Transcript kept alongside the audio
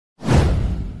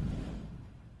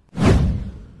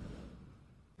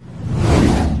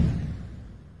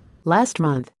Last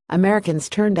month, Americans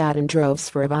turned out in droves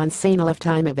for a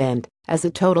once-in-a-lifetime event as a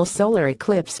total solar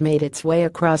eclipse made its way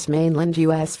across mainland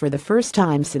U.S. for the first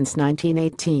time since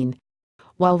 1918.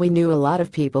 While we knew a lot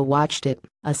of people watched it,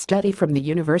 a study from the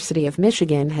University of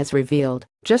Michigan has revealed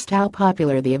just how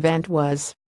popular the event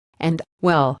was. And,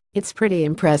 well, it's pretty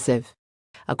impressive.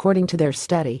 According to their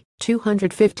study,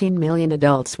 215 million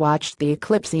adults watched the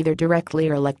eclipse either directly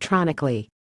or electronically.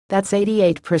 That's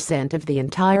 88% of the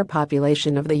entire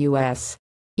population of the U.S.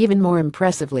 Even more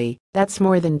impressively, that's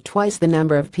more than twice the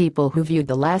number of people who viewed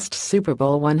the last Super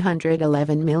Bowl,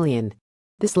 111 million.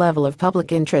 This level of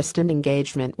public interest and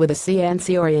engagement with a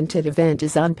science-oriented event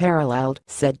is unparalleled,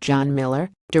 said John Miller,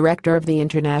 director of the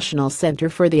International Center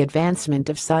for the Advancement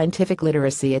of Scientific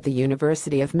Literacy at the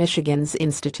University of Michigan's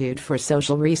Institute for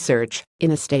Social Research,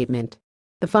 in a statement.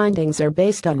 The findings are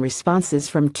based on responses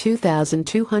from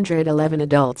 2,211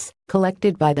 adults,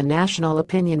 collected by the National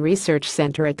Opinion Research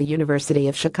Center at the University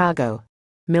of Chicago.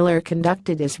 Miller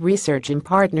conducted his research in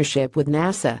partnership with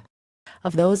NASA.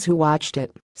 Of those who watched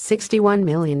it, 61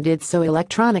 million did so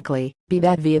electronically, be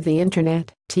that via the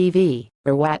internet, TV,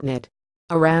 or whatnot.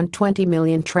 Around 20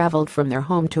 million traveled from their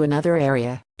home to another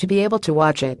area to be able to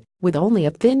watch it, with only a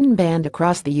thin band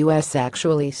across the U.S.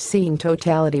 actually seeing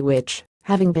totality, which,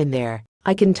 having been there,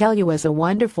 I can tell you was a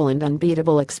wonderful and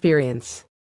unbeatable experience.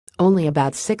 Only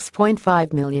about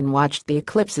 6.5 million watched the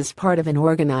eclipse as part of an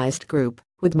organized group,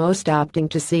 with most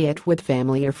opting to see it with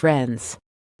family or friends.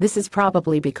 This is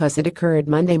probably because it occurred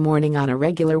Monday morning on a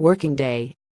regular working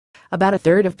day. About a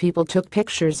third of people took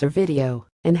pictures or video,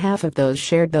 and half of those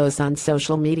shared those on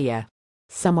social media.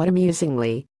 Somewhat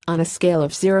amusingly, on a scale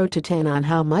of 0 to 10 on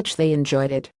how much they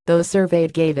enjoyed it, those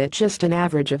surveyed gave it just an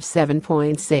average of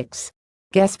 7.6.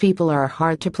 Guess people are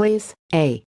hard to please,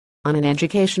 eh? On an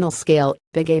educational scale,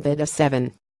 they gave it a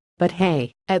 7. But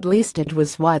hey, at least it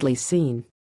was widely seen.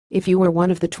 If you were one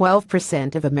of the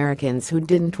 12% of Americans who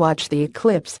didn't watch the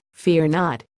eclipse, fear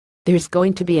not. There's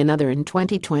going to be another in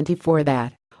 2024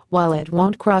 that, while it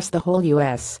won't cross the whole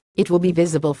U.S., it will be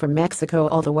visible from Mexico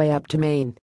all the way up to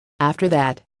Maine. After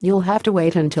that, you'll have to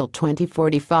wait until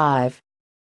 2045.